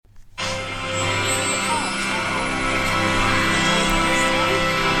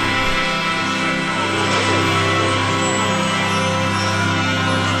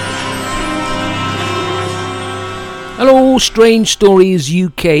Hello, Strange Stories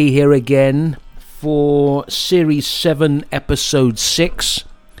UK here again for Series 7, Episode 6.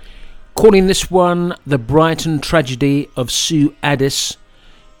 Calling this one The Brighton Tragedy of Sue Addis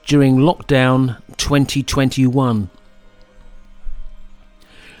during Lockdown 2021.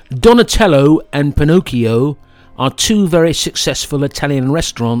 Donatello and Pinocchio are two very successful Italian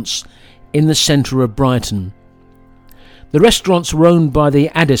restaurants in the centre of Brighton. The restaurants were owned by the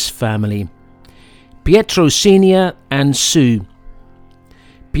Addis family, Pietro Senior and Sue.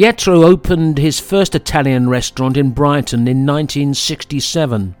 Pietro opened his first Italian restaurant in Brighton in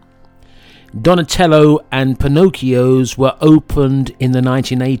 1967. Donatello and Pinocchio's were opened in the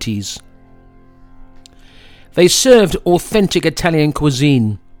 1980s. They served authentic Italian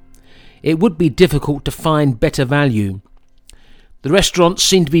cuisine. It would be difficult to find better value. The restaurants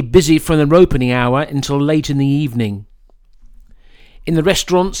seemed to be busy from their opening hour until late in the evening. In the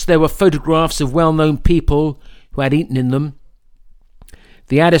restaurants there were photographs of well-known people who had eaten in them.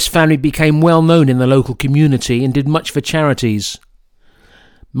 The Addis family became well known in the local community and did much for charities.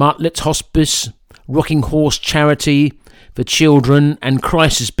 Martlet's Hospice, Rocking Horse Charity for Children and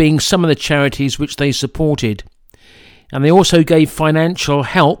Crisis being some of the charities which they supported. And they also gave financial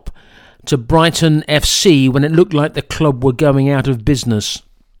help to Brighton FC when it looked like the club were going out of business.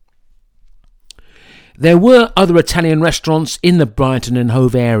 There were other Italian restaurants in the Brighton and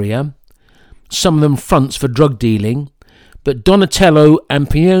Hove area, some of them fronts for drug dealing, but Donatello and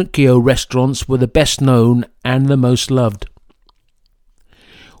Pinocchio restaurants were the best known and the most loved.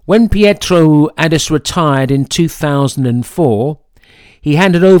 When Pietro Addis retired in 2004, he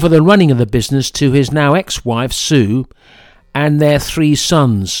handed over the running of the business to his now ex-wife Sue and their three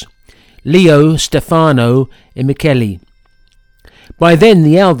sons, Leo, Stefano and Michele. By then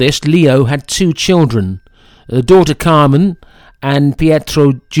the eldest, Leo, had two children, a daughter Carmen and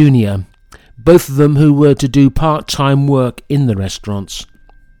Pietro Jr., both of them who were to do part-time work in the restaurants.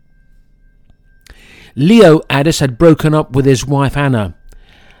 Leo Addis had broken up with his wife Anna,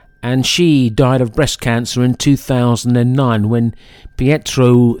 and she died of breast cancer in 2009 when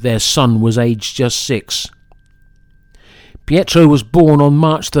Pietro, their son, was aged just 6. Pietro was born on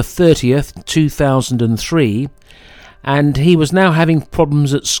March the 30th, 2003, and he was now having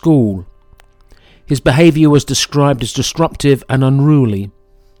problems at school. His behaviour was described as disruptive and unruly.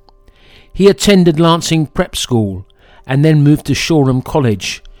 He attended Lancing Prep School and then moved to Shoreham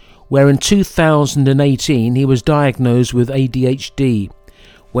College, where in 2018 he was diagnosed with ADHD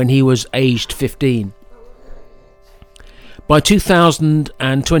when he was aged 15. By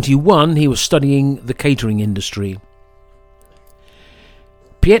 2021 he was studying the catering industry.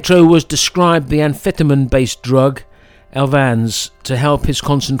 Pietro was prescribed the amphetamine-based drug Elvans to help his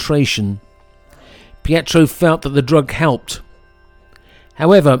concentration. Pietro felt that the drug helped.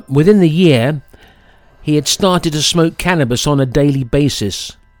 However, within the year, he had started to smoke cannabis on a daily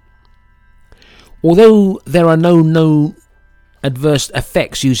basis. Although there are no known adverse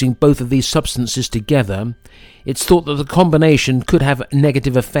effects using both of these substances together, it's thought that the combination could have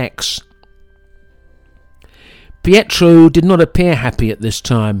negative effects. Pietro did not appear happy at this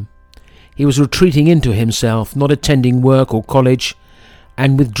time. He was retreating into himself, not attending work or college,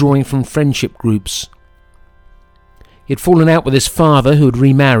 and withdrawing from friendship groups. He had fallen out with his father, who had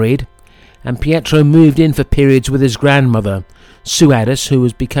remarried, and Pietro moved in for periods with his grandmother, Sue Addis, who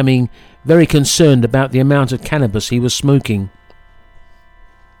was becoming very concerned about the amount of cannabis he was smoking.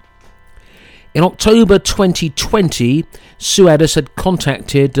 In October 2020, Sue Addis had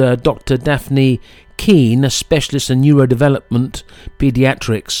contacted Dr. Daphne Keane, a specialist in neurodevelopment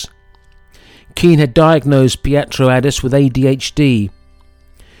pediatrics. Keane had diagnosed Pietro Addis with ADHD.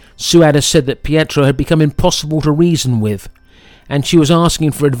 Sue Addis said that Pietro had become impossible to reason with, and she was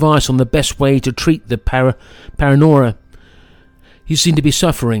asking for advice on the best way to treat the paranoia he seemed to be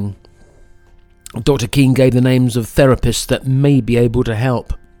suffering. Dr. Keane gave the names of therapists that may be able to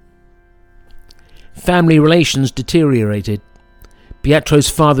help. Family relations deteriorated. Pietro's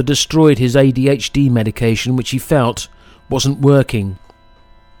father destroyed his ADHD medication, which he felt wasn't working.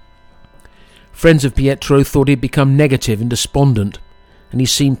 Friends of Pietro thought he'd become negative and despondent, and he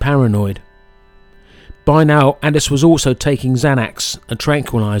seemed paranoid. By now, Addis was also taking Xanax, a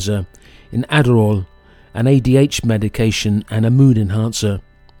tranquilizer, an Adderall, an ADHD medication and a mood enhancer.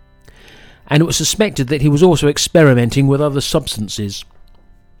 And it was suspected that he was also experimenting with other substances.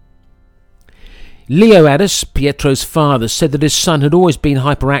 Leo Addis, Pietro's father, said that his son had always been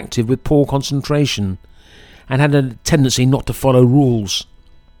hyperactive with poor concentration and had a tendency not to follow rules.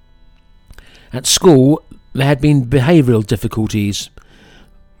 At school, there had been behavioural difficulties,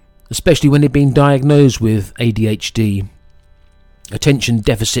 especially when he'd been diagnosed with ADHD, attention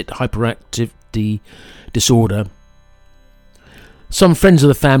deficit hyperactivity disorder. Some friends of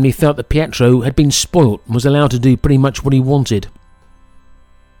the family felt that Pietro had been spoilt and was allowed to do pretty much what he wanted.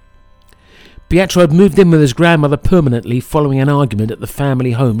 Pietro had moved in with his grandmother permanently following an argument at the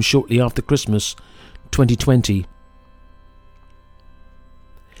family home shortly after Christmas 2020.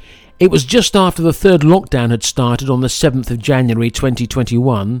 It was just after the third lockdown had started on the 7th of January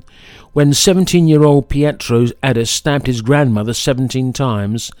 2021 when 17-year-old Pietro Addis stabbed his grandmother 17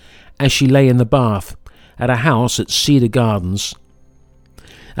 times as she lay in the bath at a house at Cedar Gardens.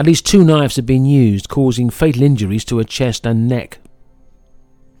 At least 2 knives had been used, causing fatal injuries to her chest and neck.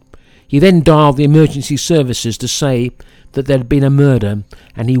 He then dialed the emergency services to say that there had been a murder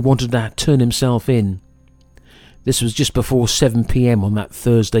and he wanted to turn himself in. This was just before 7 p.m. on that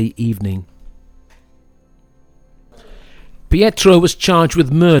Thursday evening. Pietro was charged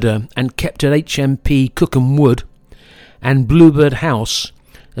with murder and kept at HMP Cookham Wood and Bluebird House,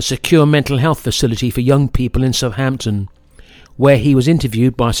 a secure mental health facility for young people in Southampton, where he was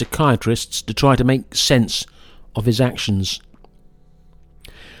interviewed by psychiatrists to try to make sense of his actions.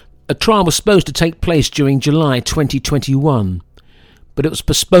 A trial was supposed to take place during July 2021, but it was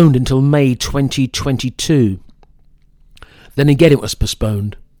postponed until May 2022. Then again it was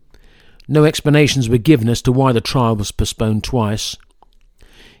postponed. No explanations were given as to why the trial was postponed twice.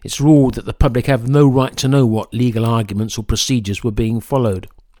 It's ruled that the public have no right to know what legal arguments or procedures were being followed.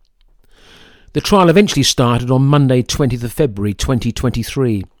 The trial eventually started on Monday 20th of February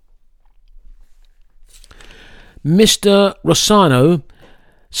 2023. Mr. Rossano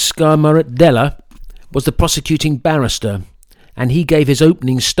Scamarella was the prosecuting barrister, and he gave his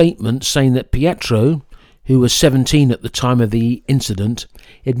opening statement saying that Pietro, who was 17 at the time of the incident,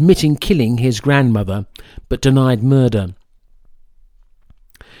 admitting killing his grandmother but denied murder.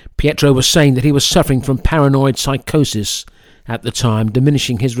 Pietro was saying that he was suffering from paranoid psychosis at the time,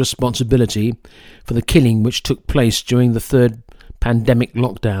 diminishing his responsibility for the killing which took place during the third pandemic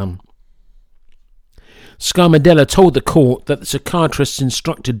lockdown. Scamarella told the court that the psychiatrists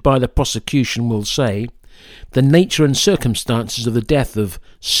instructed by the prosecution will say the nature and circumstances of the death of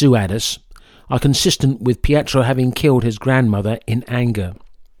Sue Addis are consistent with Pietro having killed his grandmother in anger.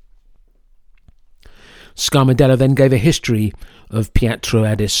 Scamarella then gave a history of Pietro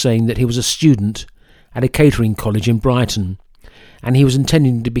Addis, saying that he was a student at a catering college in Brighton and he was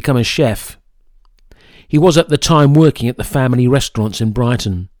intending to become a chef. He was at the time working at the family restaurants in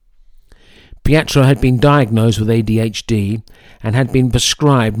Brighton. Pietro had been diagnosed with ADHD and had been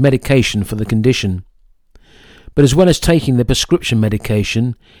prescribed medication for the condition. But as well as taking the prescription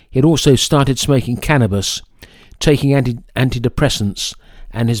medication, he had also started smoking cannabis, taking antidepressants,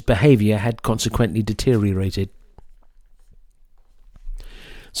 and his behaviour had consequently deteriorated.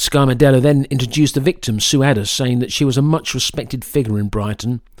 Scamarella then introduced the victim, Sue Addis, saying that she was a much respected figure in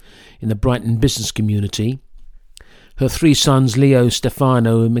Brighton, in the Brighton business community. Her 3 sons, Leo,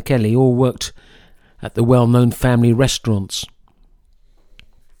 Stefano and Michele, all worked at the well-known family restaurants.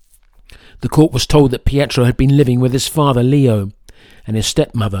 The court was told that Pietro had been living with his father, Leo, and his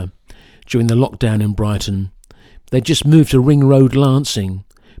stepmother during the lockdown in Brighton. They just moved to Ring Road, Lancing,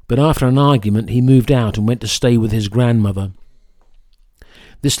 but after an argument he moved out and went to stay with his grandmother.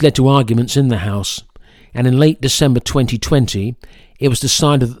 This led to arguments in the house, and in late December 2020, it was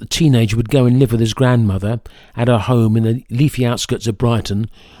decided that the teenager would go and live with his grandmother at her home in the leafy outskirts of Brighton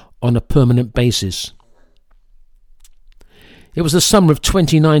on a permanent basis. It was the summer of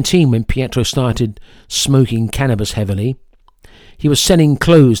 2019 when Pietro started smoking cannabis heavily. He was selling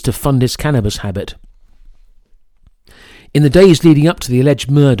clothes to fund his cannabis habit. In the days leading up to the alleged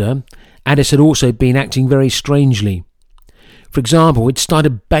murder, Addis had also been acting very strangely. For example, he'd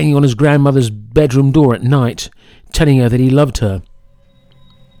started banging on his grandmother's bedroom door at night, telling her that he loved her.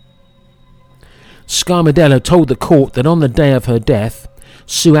 Scamarella told the court that on the day of her death,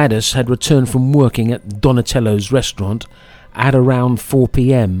 Sue Addis had returned from working at Donatello's restaurant at around 4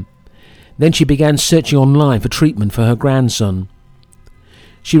 p.m. Then she began searching online for treatment for her grandson.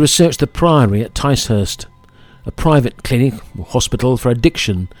 She researched the Priory at Ticehurst, a private clinic or hospital for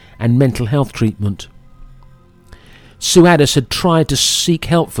addiction and mental health treatment. Sue Addis had tried to seek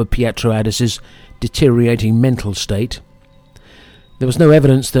help for Pietro Addis's deteriorating mental state. There was no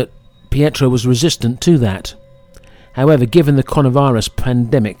evidence that Pietro was resistant to that. However, given the coronavirus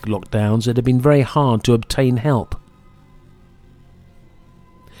pandemic lockdowns, it had been very hard to obtain help.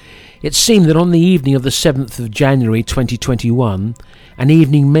 It seemed that on the evening of the 7th of January 2021, an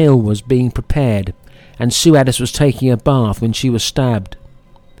evening meal was being prepared, and Sue Addis was taking a bath when she was stabbed.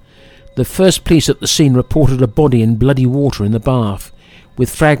 The first police at the scene reported a body in bloody water in the bath,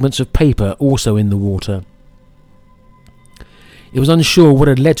 with fragments of paper also in the water. It was unsure what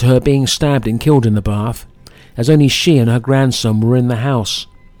had led to her being stabbed and killed in the bath, as only she and her grandson were in the house.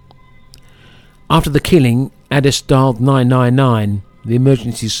 After the killing, Addis dialed 999, the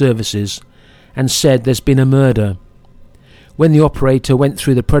emergency services, and said there's been a murder. When the operator went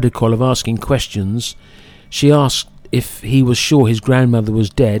through the protocol of asking questions, she asked if he was sure his grandmother was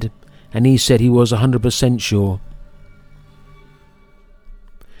dead, and he said he was 100% sure.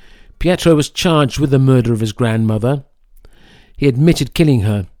 Pietro was charged with the murder of his grandmother. He admitted killing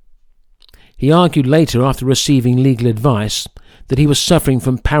her. He argued later, after receiving legal advice, that he was suffering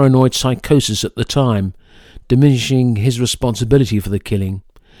from paranoid psychosis at the time, diminishing his responsibility for the killing,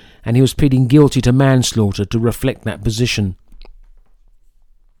 and he was pleading guilty to manslaughter to reflect that position.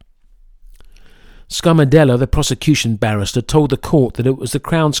 Scarmadella, the prosecution barrister, told the court that it was the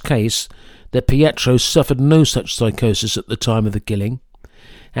Crown's case that Pietro suffered no such psychosis at the time of the killing,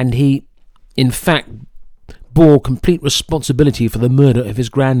 and he, in fact, bore complete responsibility for the murder of his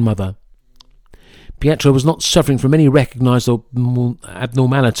grandmother. Pietro was not suffering from any recognised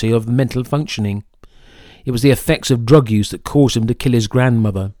abnormality of mental functioning. It was the effects of drug use that caused him to kill his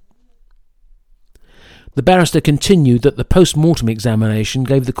grandmother. The barrister continued that the post-mortem examination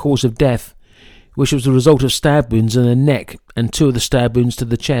gave the cause of death, which was the result of stab wounds in the neck and 2 of the stab wounds to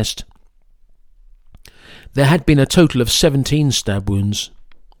the chest. There had been a total of 17 stab wounds.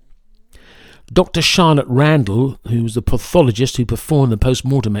 Dr. Charlotte Randall, who was the pathologist who performed the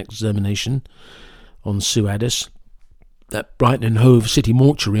post-mortem examination on Sue Addis at Brighton and Hove City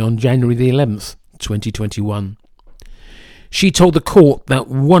Mortuary on January the 11th, 2021. She told the court that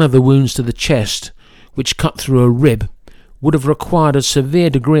one of the wounds to the chest, which cut through a rib, would have required a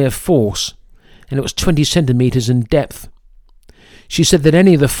severe degree of force, and it was 20 centimetres in depth. She said that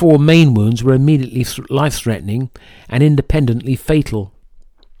any of the 4 main wounds were immediately life-threatening and independently fatal.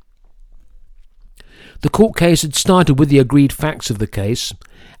 The court case had started with the agreed facts of the case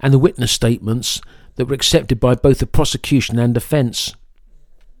and the witness statements that were accepted by both the prosecution and defence.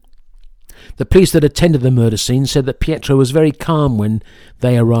 The police that attended the murder scene said that Pietro was very calm when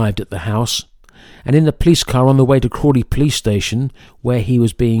they arrived at the house, and in the police car on the way to Crawley Police Station, where he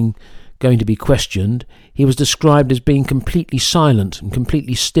was going to be questioned, he was described as being completely silent and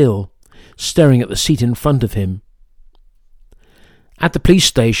completely still, staring at the seat in front of him. At the police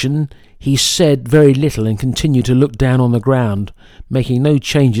station, he said very little and continued to look down on the ground, making no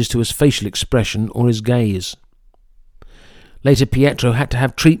changes to his facial expression or his gaze. Later, Pietro had to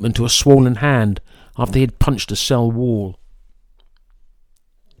have treatment to a swollen hand after he had punched a cell wall.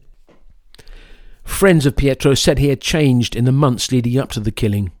 Friends of Pietro said he had changed in the months leading up to the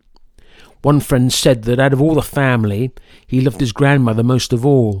killing. One friend said that out of all the family, he loved his grandmother most of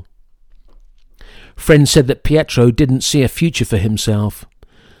all. Friends said that Pietro didn't see a future for himself,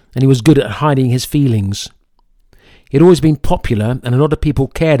 and he was good at hiding his feelings. He had always been popular, and a lot of people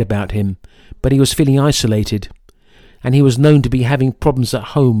cared about him, but he was feeling isolated, and he was known to be having problems at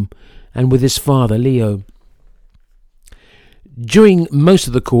home and with his father, Leo. During most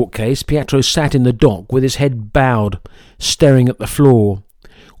of the court case, Pietro sat in the dock with his head bowed, staring at the floor,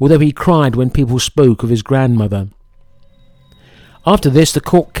 although he cried when people spoke of his grandmother. After this, the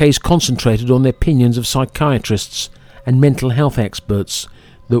court case concentrated on the opinions of psychiatrists and mental health experts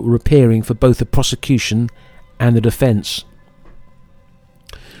that were appearing for both the prosecution and the defence.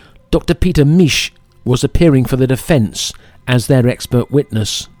 Dr. Peter Misch was appearing for the defence as their expert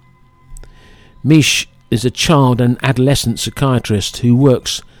witness. Misch is a child and adolescent psychiatrist who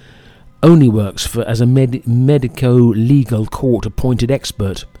only works as a medico-legal court-appointed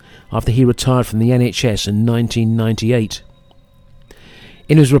expert after he retired from the NHS in 1998.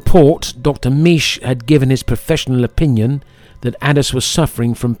 In his report, Dr. Misch had given his professional opinion that Addis was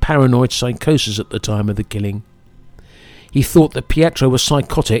suffering from paranoid psychosis at the time of the killing. He thought that Pietro was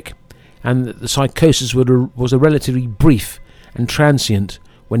psychotic and that the psychosis was a relatively brief and transient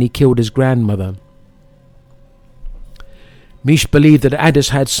when he killed his grandmother. Misch believed that Addis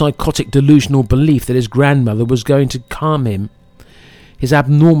had psychotic delusional belief that his grandmother was going to calm him. His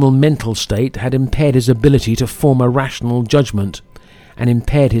abnormal mental state had impaired his ability to form a rational judgment and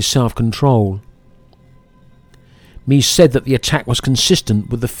impaired his self-control. Misch said that the attack was consistent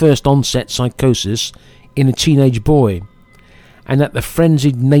with the first onset psychosis in a teenage boy, and that the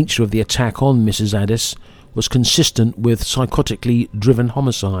frenzied nature of the attack on Mrs. Addis was consistent with psychotically driven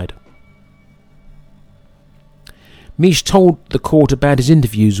homicide. Misch told the court about his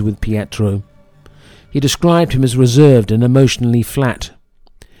interviews with Pietro. He described him as reserved and emotionally flat.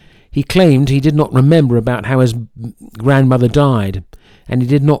 He claimed he did not remember about how his grandmother died, and he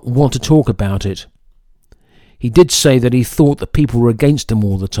did not want to talk about it. He did say that he thought that people were against him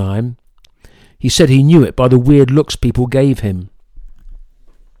all the time. He said he knew it by the weird looks people gave him.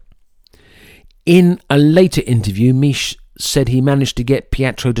 In a later interview, Mish said he managed to get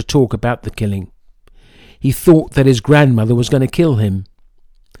Pietro to talk about the killing. He thought that his grandmother was going to kill him.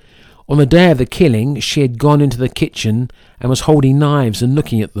 On the day of the killing, she had gone into the kitchen and was holding knives and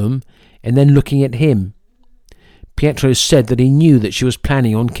looking at them, and then looking at him. Pietro said that he knew that she was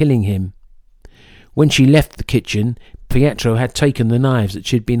planning on killing him. When she left the kitchen, Pietro had taken the knives that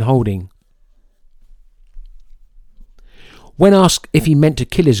she had been holding. When asked if he meant to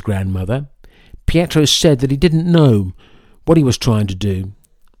kill his grandmother, Pietro said that he didn't know what he was trying to do.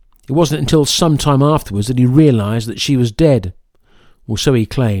 It wasn't until some time afterwards that he realised that she was dead, or so he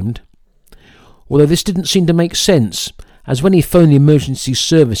claimed. Although this didn't seem to make sense, as when he phoned the emergency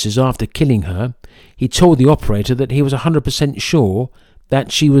services after killing her, he told the operator that he was 100% sure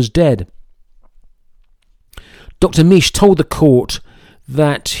that she was dead. Dr. Mish told the court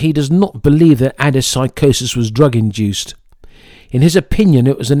that he does not believe that Addis' psychosis was drug-induced. In his opinion,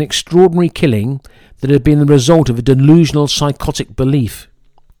 it was an extraordinary killing that had been the result of a delusional psychotic belief.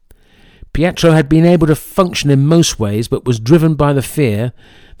 Pietro had been able to function in most ways, but was driven by the fear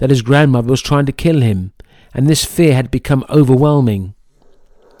that his grandmother was trying to kill him, and this fear had become overwhelming.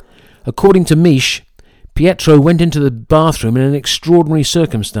 According to Mish, Pietro went into the bathroom in extraordinary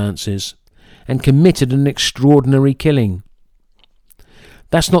circumstances and committed an extraordinary killing.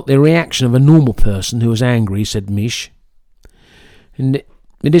 That's not the reaction of a normal person who is angry, said Mish. And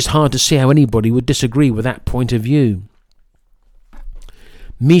it is hard to see how anybody would disagree with that point of view.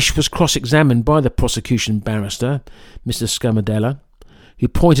 Mish was cross-examined by the prosecution barrister, Mr. Scamadella, who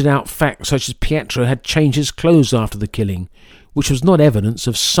pointed out facts such as Pietro had changed his clothes after the killing, which was not evidence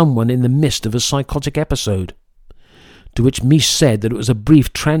of someone in the midst of a psychotic episode. To which Mish said that it was a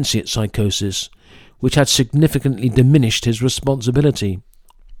brief transient psychosis, which had significantly diminished his responsibility.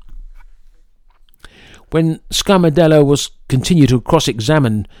 When Scamadella was continued to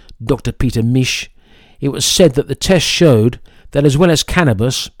cross-examine Dr. Peter Mish, it was said that the test showed that, as well as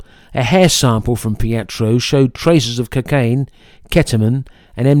cannabis, a hair sample from Pietro showed traces of cocaine, ketamine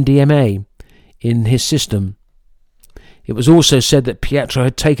and MDMA in his system. It was also said that Pietro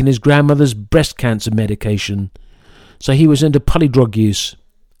had taken his grandmother's breast cancer medication, so he was into polydrug use.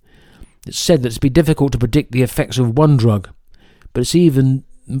 It's said that it's been difficult to predict the effects of one drug, but it's even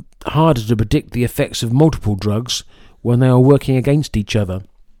harder to predict the effects of multiple drugs when they are working against each other.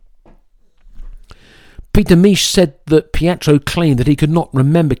 Peter Mish said that Pietro claimed that he could not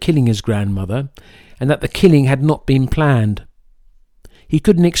remember killing his grandmother and that the killing had not been planned. He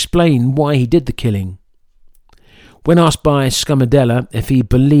couldn't explain why he did the killing. When asked by Scamadella if he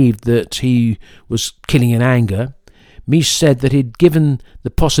believed that he was killing in anger, Mish said that he'd given the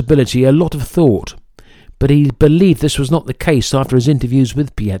possibility a lot of thought, but he believed this was not the case after his interviews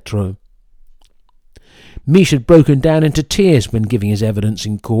with Pietro. Mish had broken down into tears when giving his evidence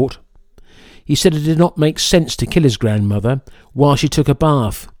in court. He said it did not make sense to kill his grandmother while she took a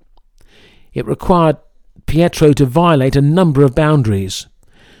bath. It required Pietro to violate a number of boundaries.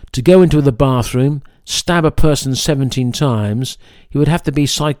 To go into the bathroom, stab a person 17 times, he would have to be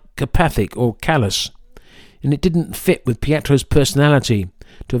psychopathic or callous, and it didn't fit with Pietro's personality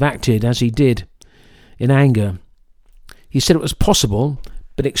to have acted as he did in anger. He said it was possible,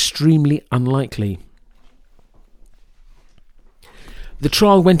 but extremely unlikely. The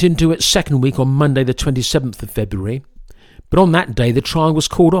trial went into its second week on Monday the 27th of February, but on that day the trial was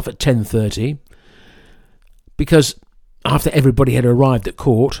called off at 10:30 because after everybody had arrived at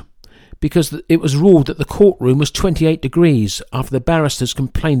court, because it was ruled that the courtroom was 28 degrees after the barristers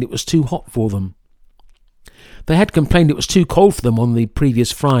complained it was too hot for them. They had complained it was too cold for them on the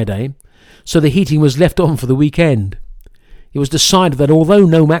previous Friday, so the heating was left on for the weekend. It was decided that although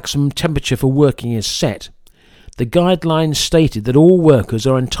no maximum temperature for working is set, the guidelines stated that all workers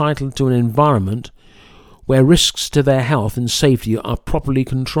are entitled to an environment where risks to their health and safety are properly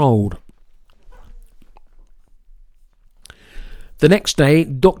controlled. The next day,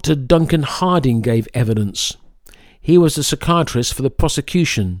 Dr. Duncan Harding gave evidence. He was a psychiatrist for the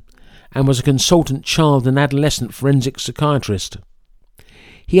prosecution and was a consultant child and adolescent forensic psychiatrist.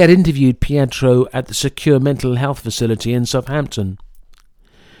 He had interviewed Pietro at the Secure Mental Health Facility in Southampton.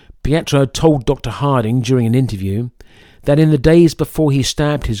 Pietro told Dr. Harding during an interview that in the days before he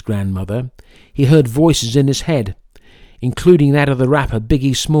stabbed his grandmother, he heard voices in his head, including that of the rapper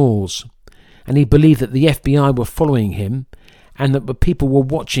Biggie Smalls, and he believed that the FBI were following him and that people were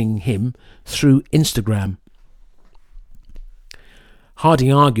watching him through Instagram.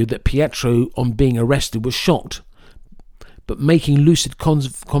 Harding argued that Pietro, on being arrested, was shocked, but making lucid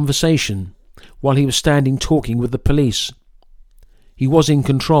conversation while he was standing talking with the police. He was in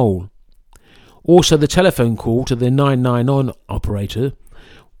control. Also, the telephone call to the 999 operator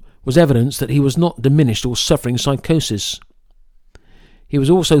was evidence that he was not diminished or suffering psychosis. He was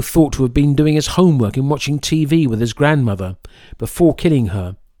also thought to have been doing his homework and watching TV with his grandmother before killing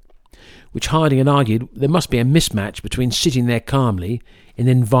her, which Harding had argued there must be a mismatch between sitting there calmly and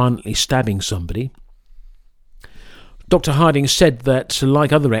then violently stabbing somebody. Dr. Harding said that,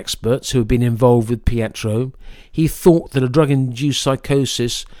 like other experts who had been involved with Pietro, he thought that a drug-induced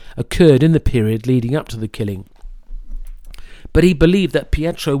psychosis occurred in the period leading up to the killing. But he believed that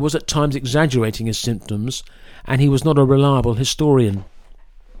Pietro was at times exaggerating his symptoms, and he was not a reliable historian.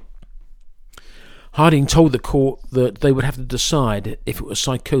 Harding told the court that they would have to decide if it was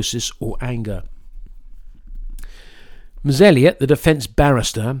psychosis or anger. Ms. Elliott, the defence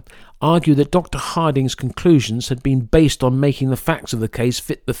barrister, argued that Dr. Harding's conclusions had been based on making the facts of the case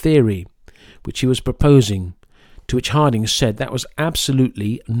fit the theory which he was proposing, to which Harding said that was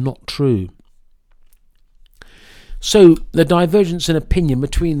absolutely not true. So the divergence in opinion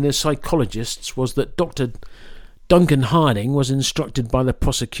between the psychologists was that Dr. Duncan Harding was instructed by the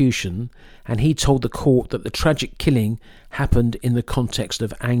prosecution, and he told the court that the tragic killing happened in the context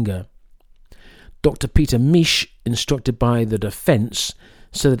of anger. Dr. Peter Misch, instructed by the defence,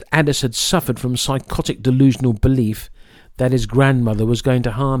 said that Addis had suffered from psychotic delusional belief that his grandmother was going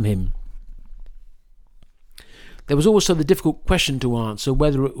to harm him. There was also the difficult question to answer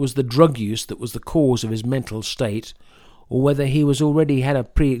whether it was the drug use that was the cause of his mental state, or whether he was already had a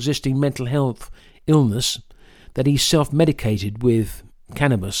pre-existing mental health illness that he self-medicated with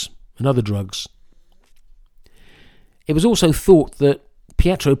cannabis and other drugs. It was also thought that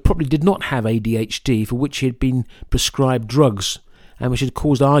Pietro probably did not have ADHD, for which he had been prescribed drugs and which had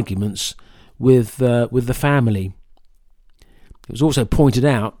caused arguments with the family. It was also pointed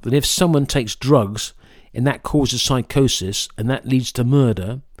out that if someone takes drugs and that causes psychosis and that leads to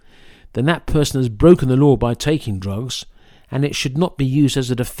murder, then that person has broken the law by taking drugs, and it should not be used as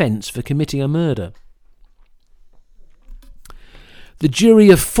a defence for committing a murder. The jury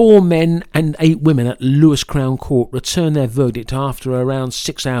of 4 men and 8 women at Lewes Crown Court returned their verdict after around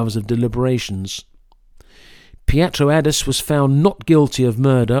 6 hours of deliberations. Pietro Addis was found not guilty of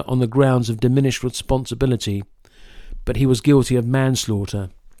murder on the grounds of diminished responsibility, but he was guilty of manslaughter.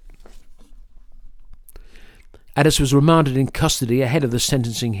 Addis was remanded in custody ahead of the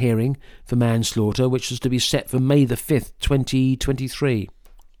sentencing hearing for manslaughter, which was to be set for May the 5th, 2023.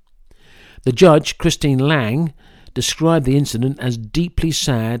 The judge, Christine Lang, described the incident as deeply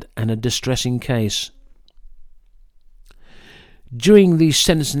sad and a distressing case. During the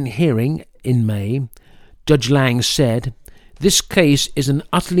sentencing hearing in May, Judge Lang said, "This case is an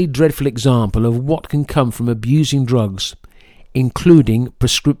utterly dreadful example of what can come from abusing drugs, including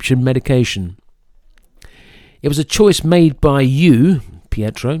prescription medication. It was a choice made by you,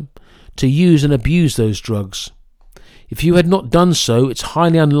 Pietro, to use and abuse those drugs. If you had not done so, it's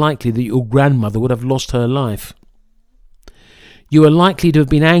highly unlikely that your grandmother would have lost her life. You are likely to have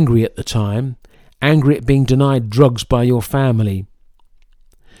been angry at the time, angry at being denied drugs by your family.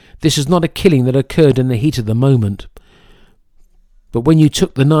 This is not a killing that occurred in the heat of the moment, but when you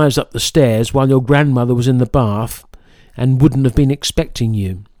took the knives up the stairs while your grandmother was in the bath and wouldn't have been expecting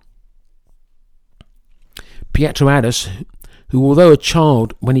you." Pietro Addis, who although a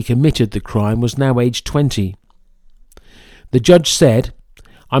child when he committed the crime was now aged 20. The judge said,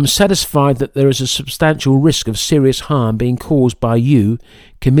 "I'm satisfied that there is a substantial risk of serious harm being caused by you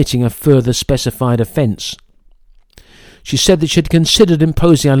committing a further specified offence." She said that she had considered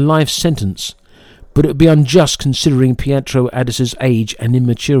imposing a life sentence, but it would be unjust considering Pietro Addis's age and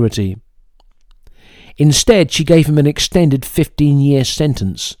immaturity. Instead, she gave him an extended 15-year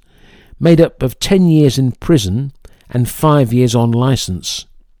sentence, made up of 10 years in prison and 5 years on licence.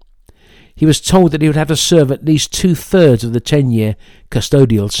 He was told that he would have to serve at least 2/3 of the 10-year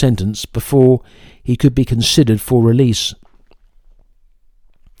custodial sentence before he could be considered for release.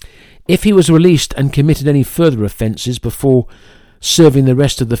 If he was released and committed any further offences before serving the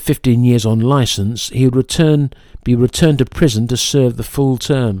rest of the 15 years on licence, he would be returned to prison to serve the full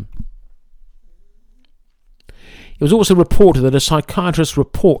term. It was also reported that a psychiatrist's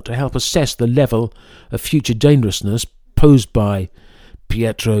report to help assess the level of future dangerousness posed by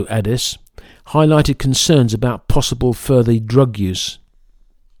Pietro Addis highlighted concerns about possible further drug use.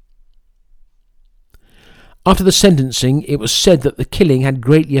 After the sentencing, it was said that the killing had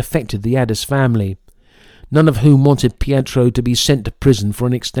greatly affected the Addis family, none of whom wanted Pietro to be sent to prison for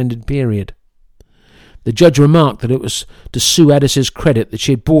an extended period. The judge remarked that it was to Sue Addis's credit that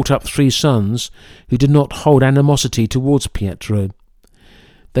she had brought up 3 sons who did not hold animosity towards Pietro.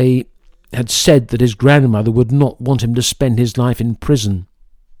 They had said that his grandmother would not want him to spend his life in prison.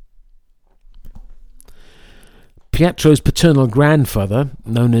 Pietro's paternal grandfather,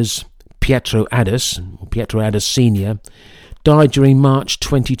 known as Pietro Addis, or Pietro Addis Sr., died during March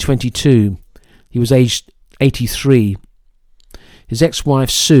 2022. He was aged 83. His ex-wife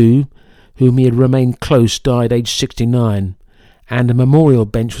Sue, whom he had remained close, died aged 69, and a memorial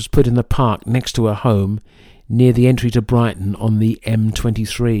bench was put in the park next to her home near the entry to Brighton on the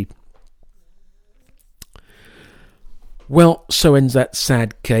M23. Well, so ends that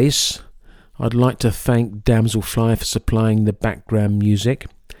sad case. I'd like to thank Damselfly for supplying the background music.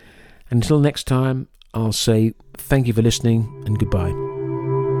 Until next time, I'll say thank you for listening and goodbye.